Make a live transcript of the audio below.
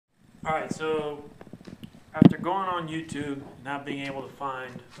Alright, so after going on YouTube and not being able to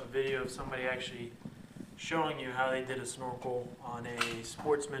find a video of somebody actually showing you how they did a snorkel on a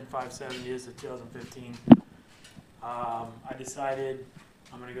Sportsman 570, is a 2015, I decided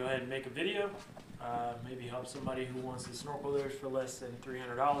I'm going to go ahead and make a video, maybe help somebody who wants to snorkel theirs for less than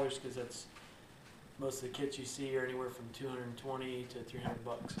 $300, because that's most of the kits you see are anywhere from $220 to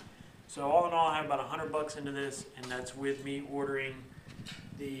 $300. So all in all, I have about $100 into this, and that's with me ordering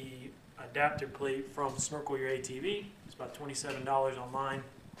the adapter plate from Snorkel Your ATV. It's about $27 online.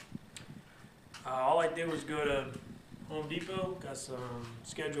 All I did was go to Home Depot, got some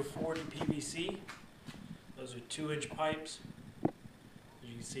Schedule 40 PVC. Those are 2-inch pipes. As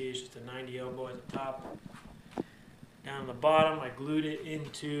you can see, it's just a 90 elbow at the top. Down the bottom, I glued it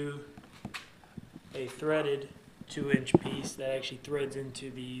into a threaded 2-inch piece that actually threads into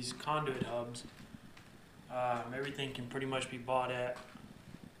these conduit hubs. Everything can pretty much be bought at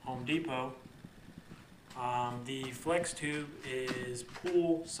Home Depot. The flex tube is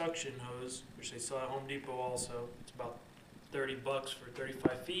pool suction hose, which they sell at Home Depot also. It's about $30 for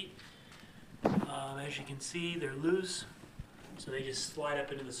 35 feet. As you can see, they're loose, so they just slide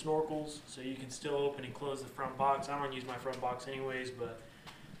up into the snorkels, so you can still open and close the front box. I don't use my front box anyways, but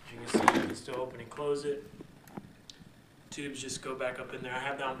as you can see, you can still open and close it. Tubes just go back up in there. I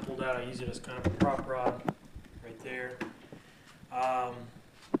have that one pulled out. I use it as kind of a prop rod right there. I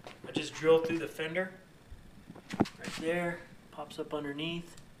just drilled through the fender right there, pops up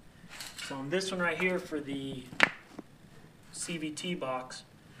underneath. So on this one right here for the CVT box,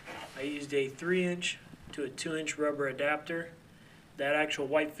 I used a 3-inch to a 2-inch rubber adapter. That actual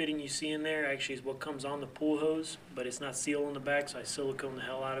white fitting you see in there actually is what comes on the pool hose, but it's not sealed on the back, so I silicone the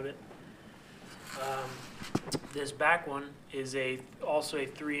hell out of it. This back one is also a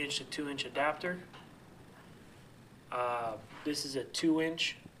 3-inch to 2-inch adapter. This is a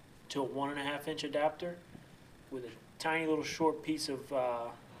 2-inch to a 1.5-inch adapter with a tiny little short piece of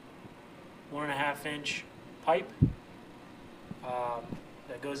 1.5-inch pipe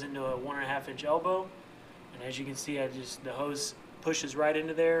that goes into a 1.5-inch elbow. And as you can see, the hose pushes right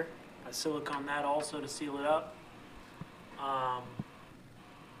into there. I silicone that also to seal it up. I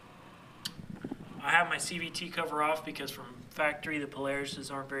have my CVT cover off because from factory the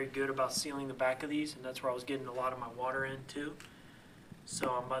Polarises aren't very good about sealing the back of these, and that's where I was getting a lot of my water in too.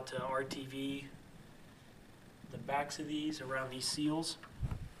 So I'm about to RTV the backs of these around these seals,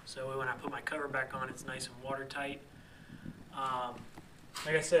 so when I put my cover back on, it's nice and watertight.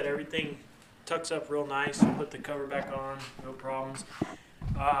 Like I said, everything tucks up real nice. Put the cover back on, no problems.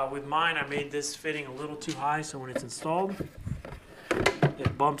 With mine, I made this fitting a little too high, so when it's installed,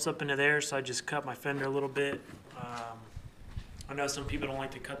 it bumps up into there, so I just cut my fender a little bit. I know some people don't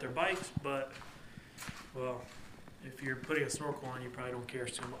like to cut their bikes, but, well, if you're putting a snorkel on, you probably don't care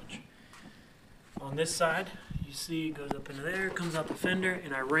too much. On this side, you see it goes up into there, comes out the fender,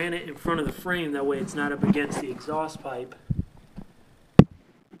 and I ran it in front of the frame, that way it's not up against the exhaust pipe.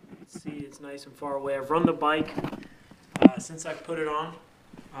 See, it's nice and far away. I've run the bike since I put it on.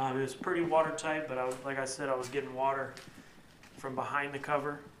 It was pretty watertight, but like I said, I was getting water from behind the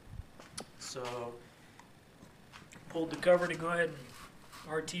cover. So pulled the cover to go ahead and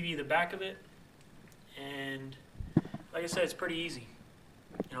RTV the back of it, and like I said, it's pretty easy.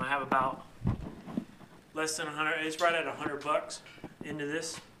 You know, I have about less than 100. It's right at $100 into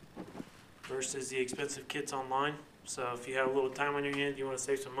this versus the expensive kits online. So if you have a little time on your hands, you want to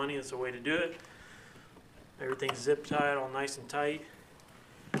save some money, that's a way to do it. Everything's zip tied, all nice and tight.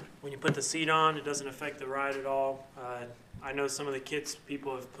 When you put the seat on, it doesn't affect the ride at all. I know some of the kits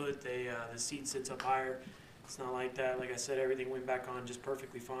people have put, the seat sits up higher. It's not like that. Like I said, everything went back on just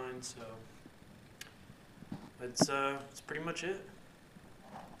perfectly fine. So that's pretty much it.